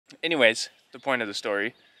Anyways, the point of the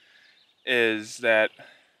story is that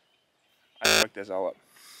I fucked this all up.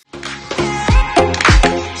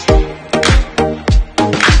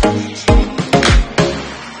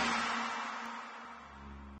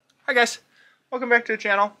 Hi guys, welcome back to the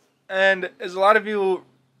channel. And as a lot of you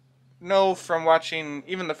know from watching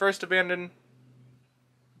even the first abandoned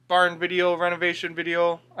barn video, renovation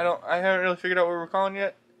video, I haven't really figured out what we're calling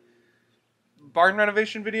yet. Barn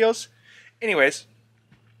renovation videos. Anyways,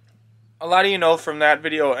 a lot of you know from that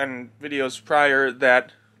video and videos prior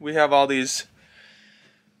that we have all these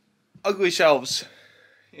ugly shelves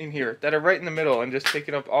in here that are right in the middle and just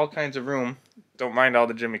taking up all kinds of room. Don't mind all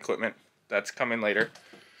the gym equipment that's coming later.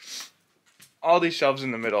 All these shelves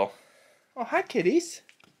in the middle. Oh, hi kitties.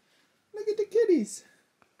 Look at the kitties.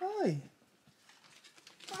 Hi.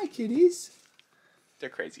 Hi kitties. They're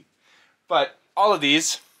crazy. But all of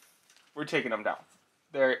these, we're taking them down.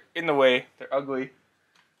 They're in the way. They're ugly.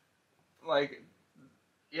 Like,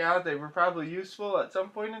 yeah, they were probably useful at some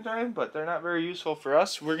point in time, but they're not very useful for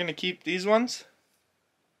us. We're going to keep these ones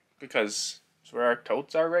because it's where our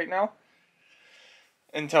totes are right now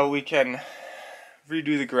until we can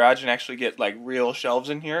redo the garage and actually get like real shelves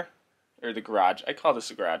in here. Or the garage. I call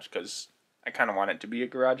this a garage because I kind of want it to be a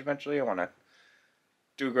garage eventually. I want to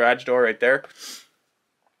do a garage door right there.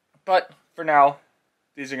 But for now,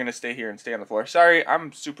 these are going to stay here and stay on the floor. Sorry,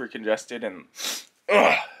 I'm super congested and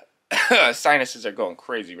sinuses are going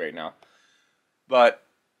crazy right now. But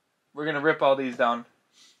we're going to rip all these down,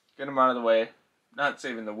 get them out of the way. Not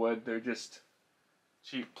saving the wood. They're just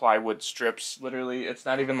cheap plywood strips, literally. It's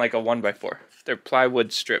not even like a 1x4. They're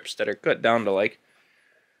plywood strips that are cut down to like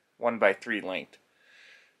 1x3 length.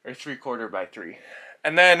 Or 3/4 by 3.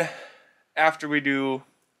 And then, after we do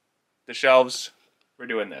the shelves, we're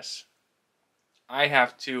doing this. I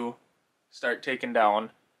have to start taking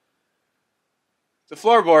down the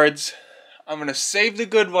floorboards. I'm going to save the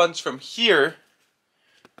good ones from here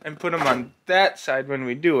and put them on that side when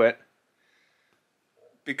we do it.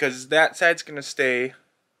 Because that side's going to stay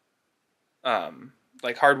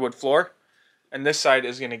like hardwood floor. And this side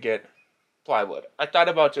is going to get plywood. I thought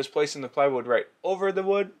about just placing the plywood right over the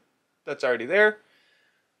wood that's already there.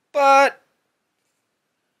 But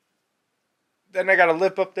then I got a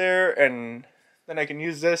lip up there, and then I can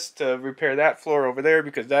use this to repair that floor over there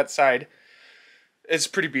because that side is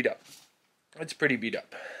pretty beat up. It's pretty beat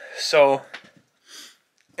up. So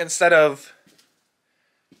instead of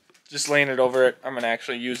just laying it over it, I'm going to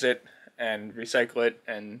actually use it and recycle it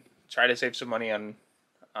and try to save some money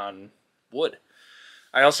on wood.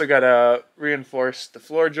 I also got to reinforce the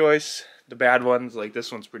floor joists, the bad ones, like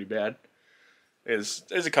this one's pretty bad. There's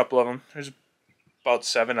a couple of them. There's about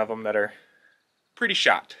 7 of them that are pretty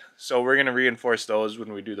shot. So we're going to reinforce those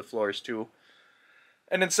when we do the floors too.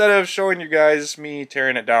 And instead of showing you guys me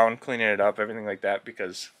tearing it down, cleaning it up, everything like that,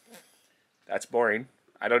 because that's boring.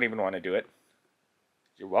 I don't even want to do it.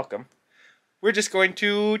 You're welcome. We're just going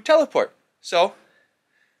to teleport. So,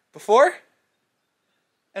 before,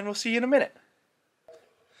 and we'll see you in a minute.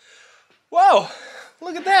 Whoa,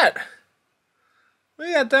 look at that.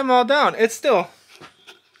 We got them all down. It's still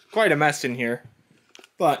quite a mess in here,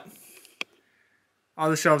 but all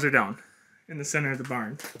the shelves are down in the center of the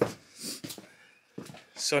barn.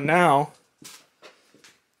 So now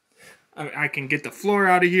I can get the floor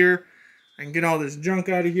out of here. I can get all this junk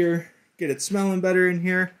out of here, get it smelling better in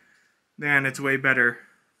here. Man, it's way better.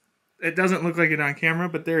 It doesn't look like it on camera,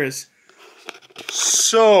 but there is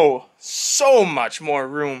so much more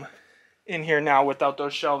room in here now without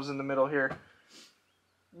those shelves in the middle here.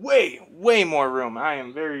 Way more room. I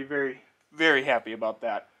am very happy about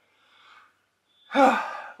that.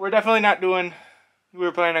 We're definitely not doing, we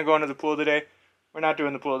were planning on going to the pool today. We're not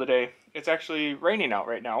doing the pool today. It's actually raining out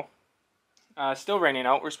right now. Still raining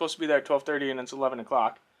out. We're supposed to be there at 12:30 and it's 11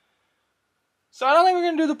 o'clock. So I don't think we're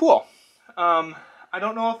going to do the pool. I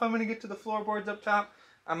don't know if I'm going to get to the floorboards up top.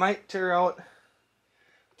 I might tear out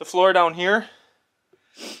the floor down here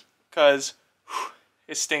because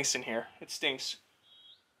it stinks in here. It stinks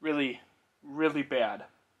really bad.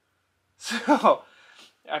 So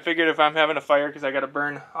I figured if I'm having a fire, because I got to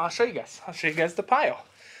burn, I'll show you guys the pile,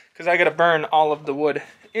 because I got to burn all of the wood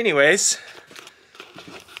anyways.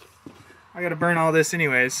 I got to burn all this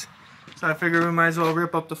anyways. So I figured we might as well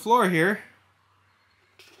rip up the floor here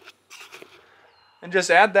and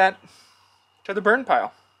just add that to the burn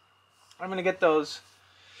pile. I'm going to get those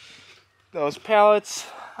pallets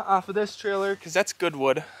off of this trailer because that's good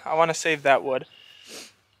wood. I want to save that wood.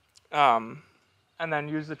 And then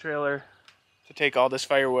use the trailer to take all this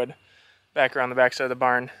firewood back around the backside of the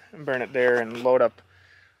barn and burn it there and load up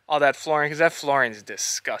all that flooring, because that flooring is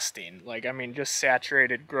disgusting. Like, I mean, just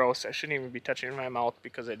saturated, gross. I shouldn't even be touching my mouth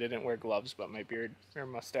because I didn't wear gloves, but my beard or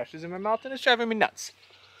mustache is in my mouth and it's driving me nuts.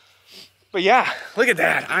 But yeah, look at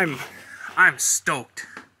that. I'm stoked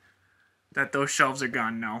that those shelves are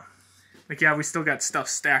gone now. Like, yeah, we still got stuff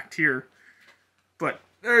stacked here, but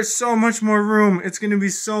there's so much more room. It's going to be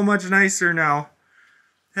so much nicer now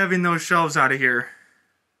having those shelves out of here.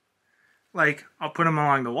 Like, I'll put them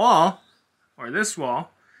along the wall or this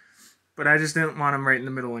wall, but I just didn't want them right in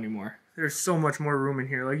the middle anymore. There's so much more room in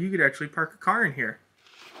here. Like, you could actually park a car in here.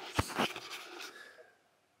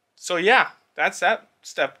 So yeah, that's that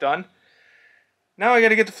step done. Now I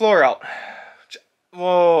gotta get the floor out.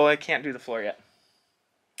 Whoa, I can't do the floor yet.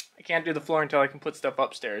 I can't do the floor until I can put stuff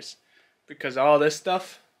upstairs, because all this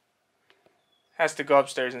stuff has to go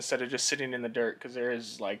upstairs instead of just sitting in the dirt, because there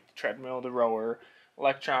is like treadmill, the rower,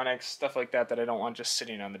 electronics, stuff like that I don't want just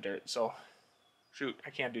sitting on the dirt. So shoot,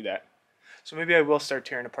 I can't do that. So maybe I will start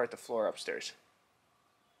tearing apart the floor upstairs.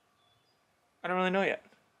 I don't really know yet.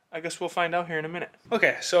 I guess we'll find out here in a minute.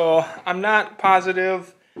 Okay, so I'm not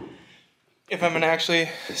positive if I'm gonna actually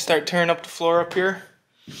start tearing up the floor up here.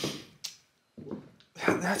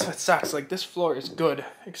 That's what sucks. Like, this floor is good,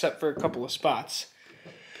 except for a couple of spots.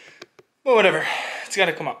 But whatever, it's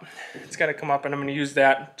gotta come up. It's gotta come up, and I'm gonna use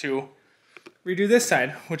that to redo this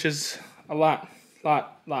side, which is a lot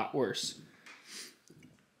worse.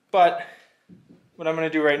 But what I'm going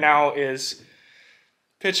to do right now is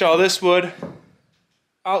pitch all this wood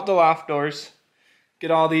out the loft doors,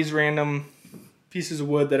 get all these random pieces of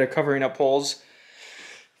wood that are covering up holes,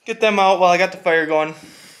 get them out while I got the fire going,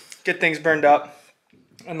 get things burned up,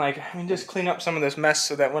 and like, I mean, just clean up some of this mess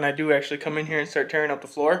so that when I do actually come in here and start tearing up the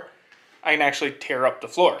floor, I can actually tear up the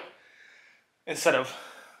floor instead of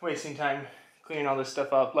wasting time cleaning all this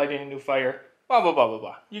stuff up, lighting a new fire, blah, blah, blah, blah,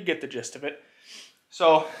 blah. You get the gist of it.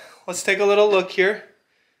 So let's take a little look here.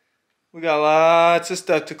 We got lots of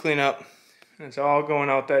stuff to clean up. And it's all going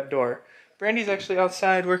out that door. Brandy's actually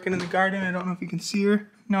outside working in the garden. I don't know if you can see her.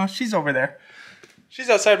 No, she's over there. She's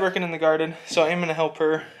outside working in the garden, so I'm going to help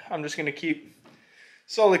her. I'm just going to keep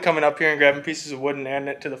slowly coming up here and grabbing pieces of wood and adding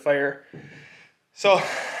it to the fire. So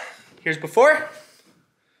here's before.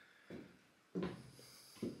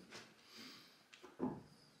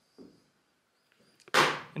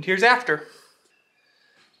 And here's after.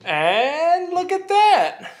 And look at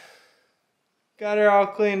that. Got her all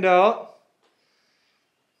cleaned out.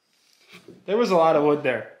 There was a lot of wood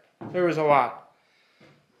there. There was a lot.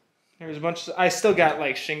 There was a bunch of, I still got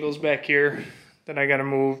like shingles back here that I gotta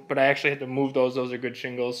move, but I actually had to move those. Those are good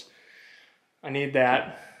shingles. I need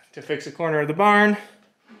that to fix the corner of the barn.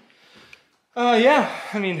 Yeah,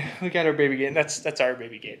 I mean, we got our baby gate. That's our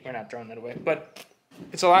baby gate. We're not throwing that away. But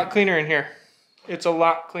it's a lot cleaner in here. It's a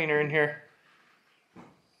lot cleaner in here.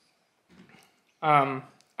 I'm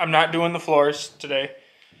not doing the floors today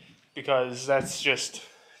because that's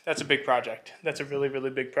a big project. That's a really, really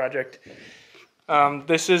big project.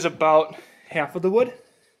 This is about half of the wood.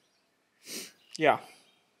 Yeah.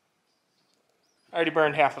 I already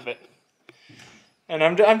burned half of it. And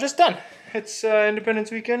I'm just done. It's Independence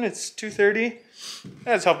weekend. It's 2:30.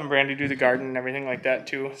 I was helping Brandy do the garden and everything like that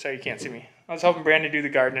too. Sorry, you can't see me. I was helping Brandy do the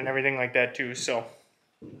garden and everything like that too. So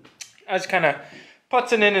I was kind of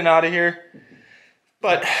putzing in and out of here.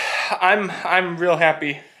 But I'm real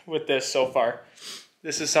happy with this so far.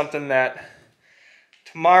 This is something that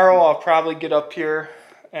tomorrow I'll probably get up here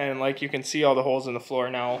and like you can see all the holes in the floor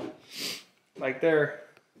now. Like they're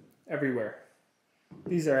everywhere.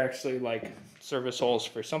 These are actually like service holes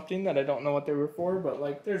for something that I don't know what they were for, but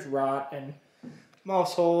like there's rot and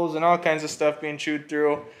mouse holes and all kinds of stuff being chewed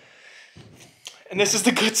through. And this is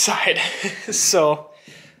the good side. So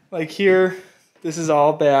like here, this is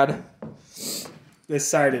all bad. This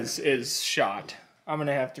side is shot. I'm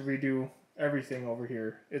gonna have to redo everything over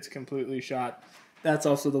here. It's completely shot. That's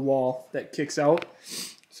also the wall that kicks out.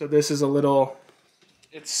 So this is a little,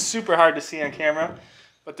 it's super hard to see on camera,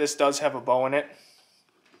 but this does have a bow in it.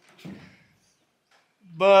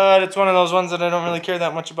 But it's one of those ones that I don't really care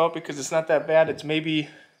that much about because it's not that bad. It's maybe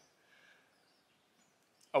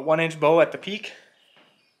a 1-inch bow at the peak.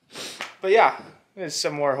 But yeah, there's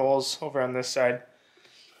some more holes over on this side.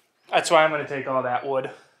 That's why I'm going to take all that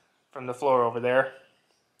wood from the floor over there,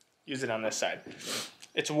 use it on this side.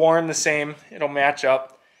 It's worn the same, it'll match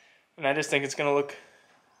up, and I just think it's going to look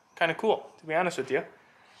kind of cool, to be honest with you.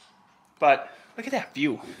 But look at that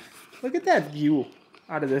view. Look at that view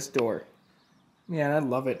out of this door. Man, I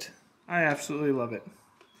love it. I absolutely love it.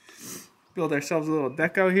 Build ourselves a little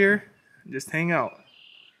deck out here and just hang out.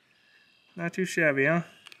 Not too shabby, huh?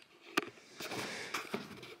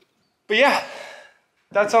 But yeah,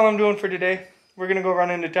 that's all I'm doing for today. We're gonna go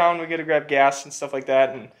run into town. We gotta grab gas and stuff like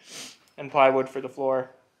that, and plywood for the floor.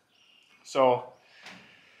 So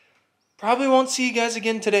probably won't see you guys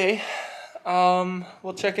again today.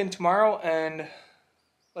 We'll check in tomorrow and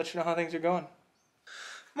let you know how things are going.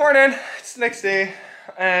 Morning. It's the next day,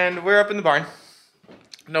 and we're up in the barn.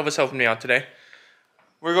 Nova's helping me out today.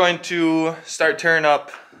 We're going to start tearing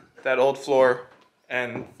up that old floor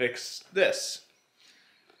and fix this.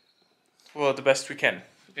 Well, the best we can.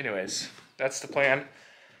 Anyways, that's the plan.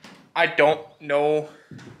 I don't know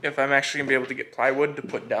if I'm actually going to be able to get plywood to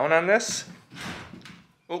put down on this.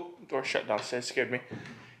 Oh, door shut downstairs, scared me.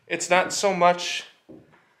 It's not so much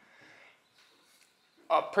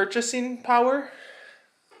a purchasing power.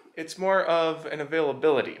 It's more of an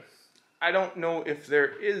availability. I don't know if there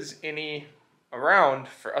is any around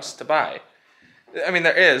for us to buy. I mean,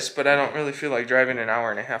 there is, but I don't really feel like driving an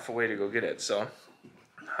hour and a half away to go get it. So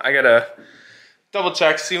I gotta double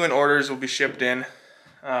check, see when orders will be shipped in.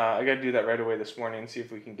 I gotta do that right away this morning and see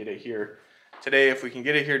if we can get it here today. If we can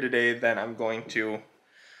get it here today, then I'm going to,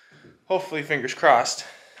 hopefully, fingers crossed,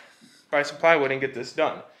 buy some plywood and get this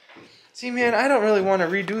done. See, man, I don't really want to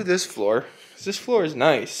redo this floor, because this floor is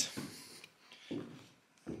nice.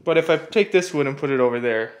 But if I take this wood and put it over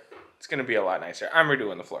there, it's going to be a lot nicer. I'm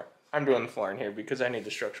redoing the floor. I'm doing the floor in here because I need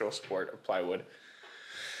the structural support of plywood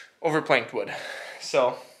over planked wood.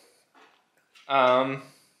 So,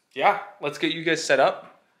 yeah, let's get you guys set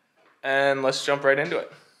up and let's jump right into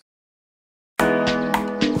it.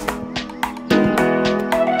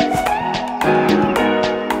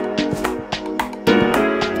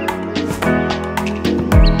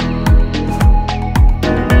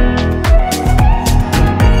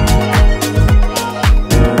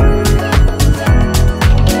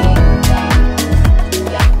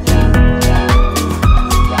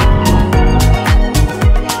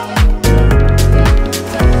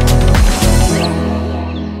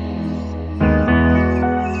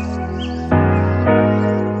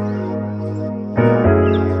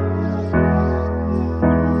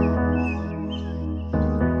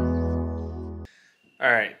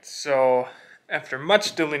 Alright, so after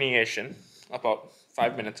much delineation, about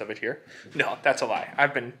 5 minutes of it here. No, that's a lie.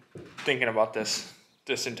 I've been thinking about this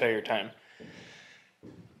entire time.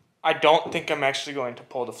 I don't think I'm actually going to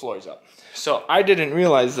pull the floors up. So I didn't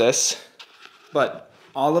realize this, but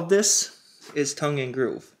all of this is tongue and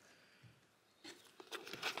groove.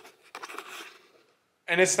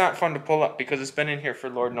 And it's not fun to pull up because it's been in here for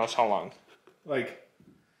Lord knows how long. Like,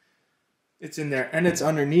 it's in there and it's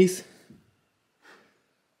underneath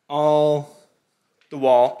all the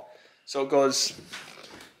wall, so it goes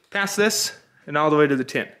past this and all the way to the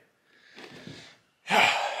tin.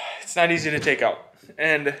 It's not easy to take out,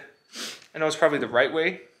 and I know it's probably the right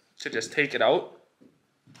way to just take it out,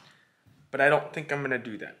 but I don't think I'm going to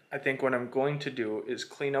do that. I think what I'm going to do is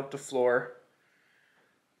clean up the floor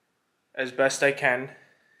as best I can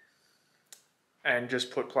and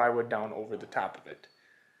just put plywood down over the top of it.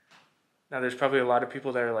 Now, there's probably a lot of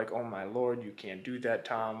people that are like, oh my Lord, you can't do that,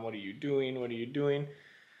 Tom. What are you doing? What are you doing?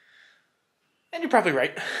 And you're probably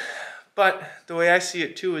right. But the way I see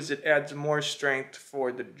it too is it adds more strength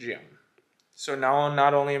for the gym. So now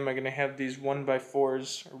not only am I going to have these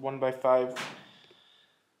 1x4s or 1x5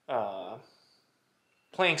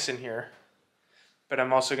 planks in here, but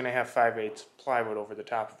I'm also going to have 5/8 plywood over the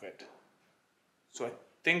top of it. So I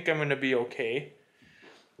think I'm going to be okay.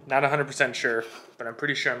 Not 100% sure, but I'm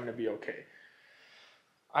pretty sure I'm going to be okay.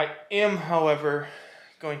 I am, however,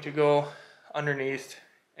 going to go underneath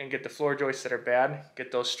and get the floor joists that are bad,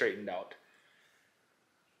 get those straightened out.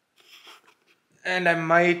 And I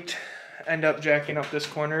might end up jacking up this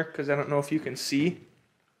corner because I don't know if you can see,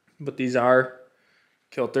 but these are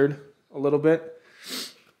kiltered a little bit.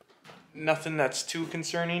 Nothing that's too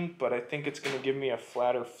concerning, but I think it's going to give me a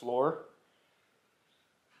flatter floor.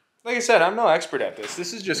 Like I said, I'm no expert at this.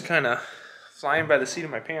 This is just kind of flying by the seat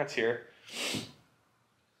of my pants here.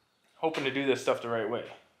 Hoping to do this stuff the right way.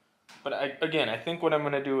 But again, I think what I'm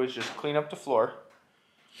going to do is just clean up the floor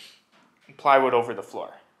and plywood over the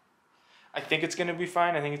floor. I think it's going to be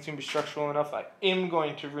fine. I think it's going to be structural enough. I am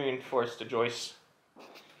going to reinforce the joists,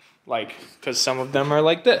 like, because some of them are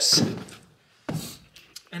like this.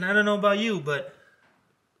 And I don't know about you, but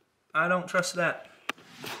I don't trust that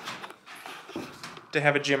to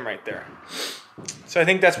have a gym right there. So I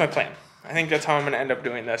think that's my plan. I think that's how I'm going to end up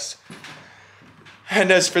doing this. And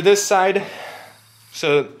as for this side,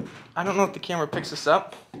 so I don't know if the camera picks this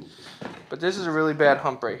up, but this is a really bad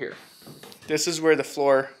hump right here. This is where the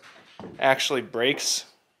floor actually breaks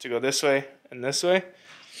to go this way and this way.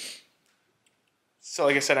 So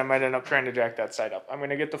like I said, I might end up trying to jack that side up. I'm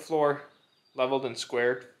going to get the floor leveled and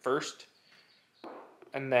squared first,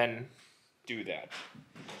 and then do that.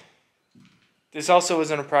 This also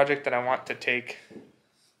isn't a project that I want to take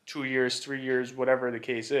 2 years, 3 years, whatever the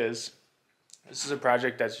case is. This is a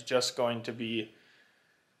project that's just going to be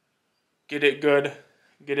get it good,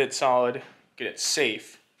 get it solid, get it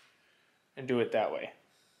safe, and do it that way.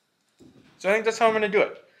 So I think that's how I'm going to do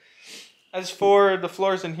it. As for the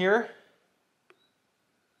floors in here,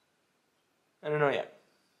 I don't know yet.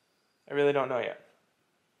 I really don't know yet.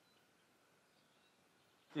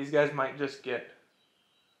 These guys might just get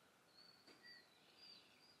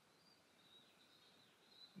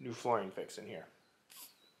new flooring fixed in here.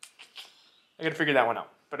 I gotta figure that one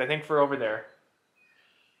out. But I think for over there,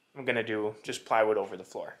 I'm gonna do just plywood over the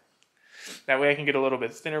floor. That way I can get a little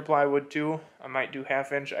bit thinner plywood too. I might do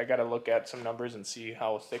 1/2 inch. I gotta look at some numbers and see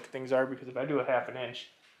how thick things are, because if I do a 1/2 inch,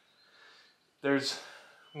 there's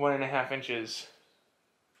 1.5 inches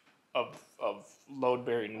of load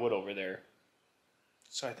bearing wood over there.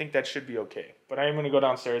 So I think that should be okay. But I am gonna go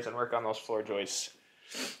downstairs and work on those floor joists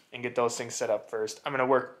and get those things set up first. I'm gonna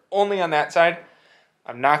work only on that side.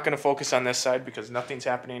 I'm not gonna focus on this side because nothing's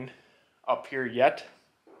happening up here yet.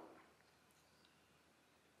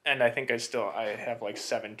 And I think I have like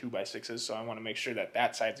 7 2x6s, so I want to make sure that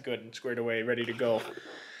that side's good and squared away, ready to go,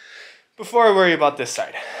 before I worry about this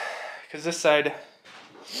side. Because this side,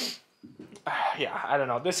 yeah, I don't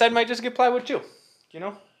know. This side might just get plywood too, you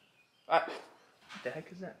know? What the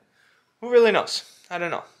heck is that? Who really knows? I don't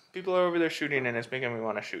know. People are over there shooting and it's making me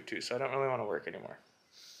want to shoot too, so I don't really want to work anymore.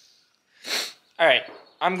 Alright,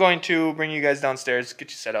 I'm going to bring you guys downstairs, get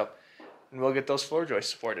you set up, and we'll get those floor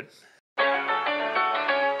joists supported.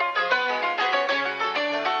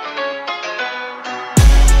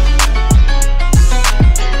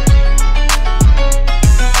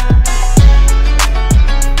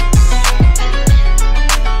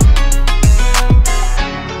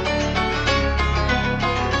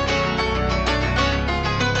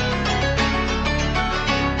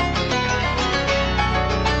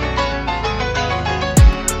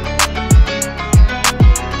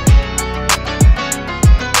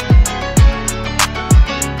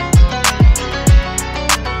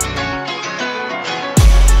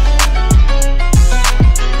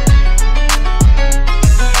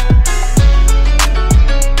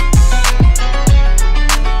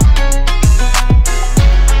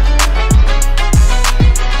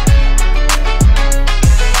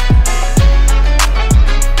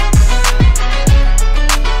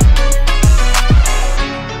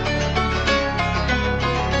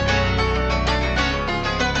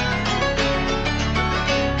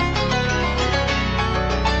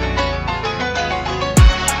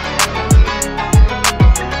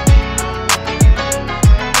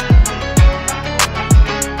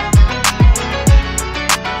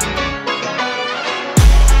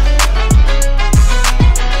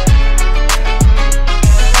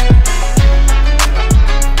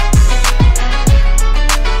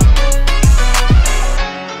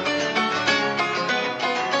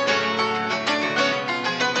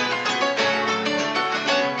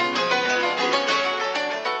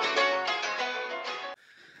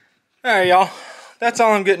 Alright, y'all. That's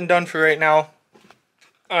all I'm getting done for right now.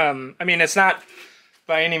 I mean, it's not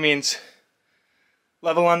by any means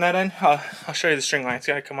level on that end. I'll show you the string line. It's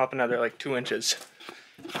got to come up another like 2 inches.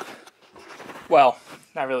 Well,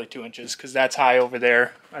 not really 2 inches, because that's high over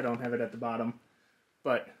there. I don't have it at the bottom.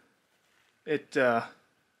 But it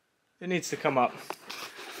needs to come up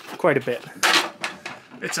quite a bit.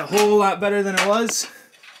 It's a whole lot better than it was,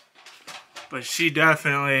 but she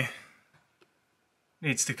definitely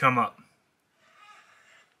needs to come up.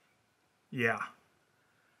 Yeah.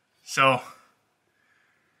 So,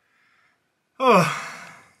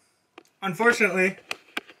 unfortunately,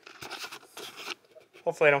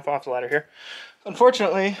 hopefully I don't fall off the ladder here.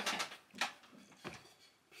 Unfortunately,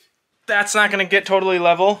 that's not going to get totally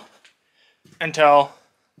level until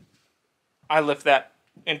I lift that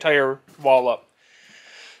entire wall up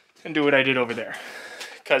and do what I did over there.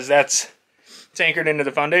 Because it's anchored into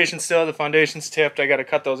the foundation still. The foundation's tipped. I got to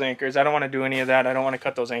cut those anchors. I don't want to do any of that. I don't want to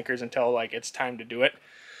cut those anchors until like it's time to do it.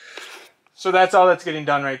 So that's all that's getting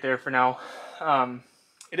done right there for now.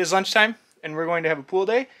 It is lunchtime and we're going to have a pool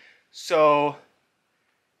day. So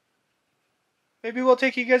maybe we'll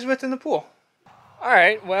take you guys with in the pool. All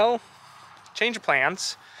right, well, change of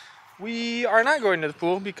plans. We are not going to the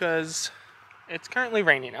pool because it's currently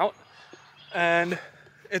raining out and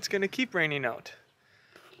it's going to keep raining out.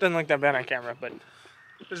 Doesn't look that bad on camera, but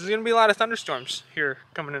there's going to be a lot of thunderstorms here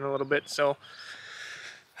coming in a little bit, so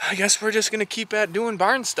I guess we're just going to keep at doing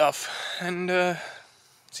barn stuff and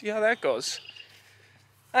see how that goes.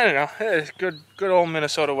 I don't know. It's good old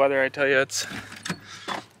Minnesota weather. I tell you, it's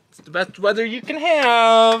the best weather you can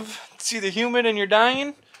have. It's either humid and you're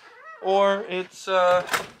dying, or it's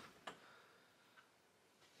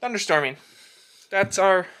thunderstorming. That's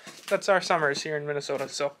our summers here in Minnesota.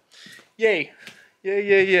 So, yay, yay,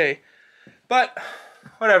 yay, yay. But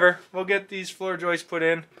whatever. We'll get these floor joists put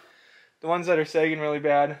in. The ones that are sagging really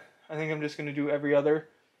bad, I think I'm just gonna do every other,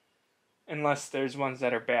 unless there's ones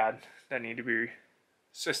that are bad that need to be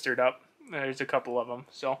sistered up. There's a couple of them.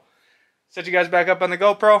 So, set you guys back up on the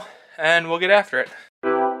GoPro, and we'll get after it.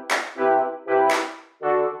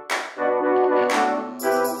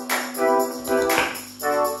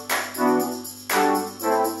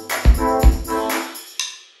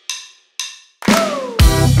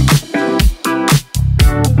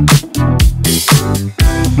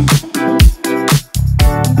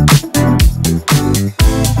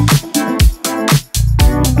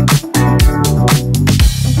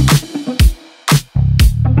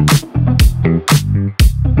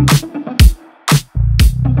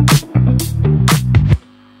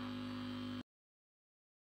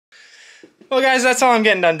 Well, guys, that's all I'm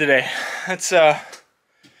getting done today. It's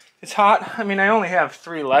hot. I mean, I only have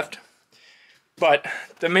 3 left, but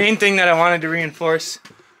the main thing that I wanted to reinforce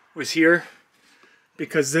was here,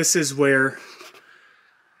 because this is where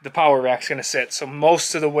the power rack's gonna sit. So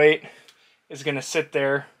most of the weight is gonna sit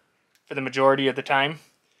there for the majority of the time.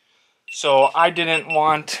 So I didn't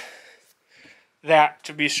want that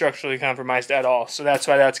to be structurally compromised at all. So that's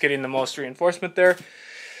why that's getting the most reinforcement there.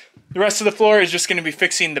 The rest of the floor is just gonna be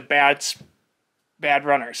fixing the bad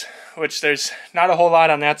runners, which there's not a whole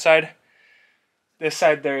lot on that side. This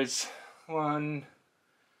side there's 1,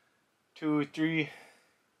 2, 3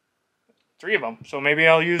 of them. So maybe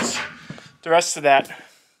I'll use the rest of those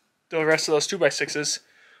 2x6s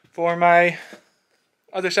for my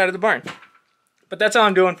other side of the barn. But that's all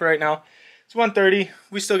I'm doing for right now. It's 1:30.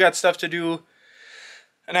 We still got stuff to do,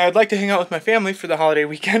 and I would like to hang out with my family for the holiday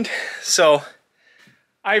weekend. So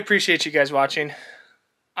I appreciate you guys watching.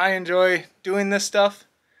 I enjoy doing this stuff.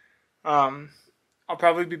 I'll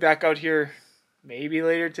probably be back out here maybe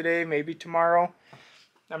later today, maybe tomorrow.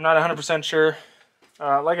 I'm not 100% sure.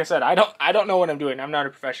 Like I said, I don't know what I'm doing. I'm not a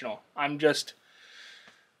professional. I'm just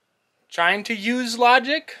trying to use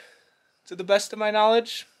logic to the best of my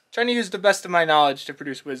knowledge. Trying to use the best of my knowledge to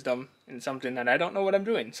produce wisdom in something that I don't know what I'm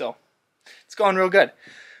doing. So it's going real good.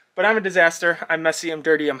 But I'm a disaster. I'm messy, I'm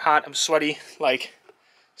dirty, I'm hot, I'm sweaty, like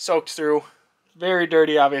soaked through. Very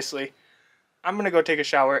dirty, obviously. I'm going to go take a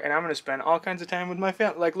shower, and I'm going to spend all kinds of time with my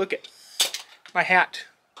family. Like, look at my hat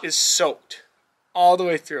is soaked all the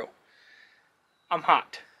way through. I'm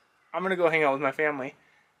hot. I'm going to go hang out with my family,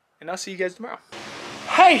 and I'll see you guys tomorrow.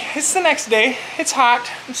 Hi, it's the next day. It's hot.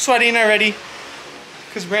 I'm sweating already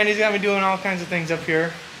because Brandy's got me doing all kinds of things up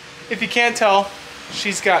here. If you can't tell,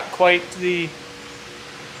 she's got quite the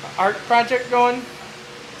art project going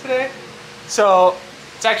today. So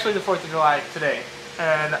it's actually the 4th of July today,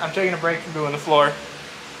 and I'm taking a break from doing the floor.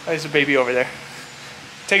 There's a baby over there.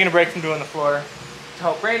 Taking a break from doing the floor to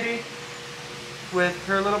help Brandy with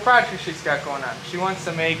her little project she's got going on. She wants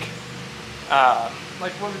to make,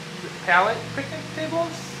 like, what, pallet picnic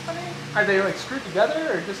tables, honey? Are they, like, screwed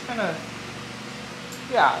together, or just kind of,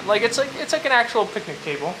 yeah, like, it's like an actual picnic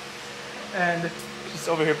table. And she's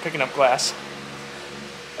over here picking up glass.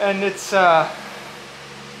 And it's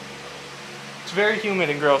very humid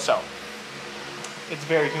and gross out. It's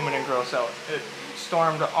very humid and gross out. It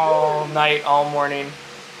stormed all night, all morning.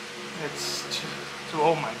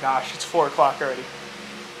 Oh my gosh, it's 4 o'clock already.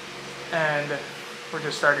 And we're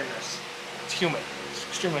just starting this. It's humid. It's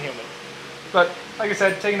extremely humid. But like I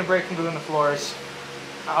said, taking a break from doing the floors.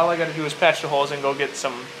 All I gotta do is patch the holes and go get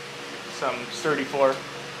some sturdy floor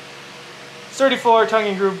tongue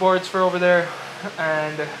and groove boards for over there,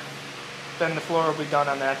 and then the floor will be done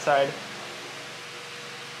on that side.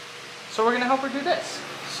 So we're gonna help her do this.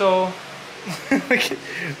 So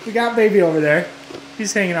we got baby over there.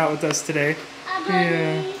 He's hanging out with us today.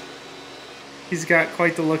 Yeah. He's got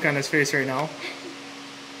quite the look on his face right now.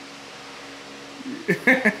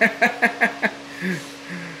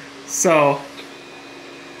 So,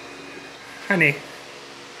 honey,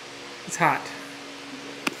 it's hot.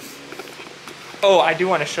 Oh, I do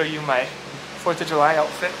want to show you my 4th of July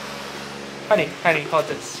outfit. Honey, hold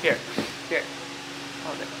this. Here.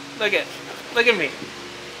 Hold it. Look at me.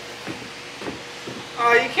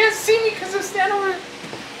 Oh, you can't see me because I stand over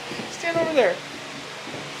there.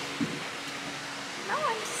 No,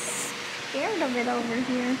 I'm scared of it over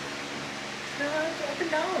here. Up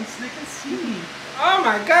and down so they can see me. Oh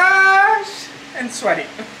my gosh! And sweaty.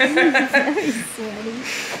 Very sweaty.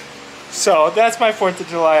 So that's my 4th of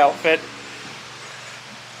July outfit.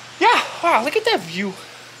 Yeah, wow, look at that view.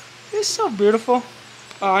 It's so beautiful.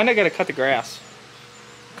 Oh, and I gotta cut the grass.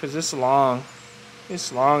 Because it's long.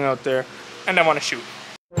 It's long out there. And I want to shoot.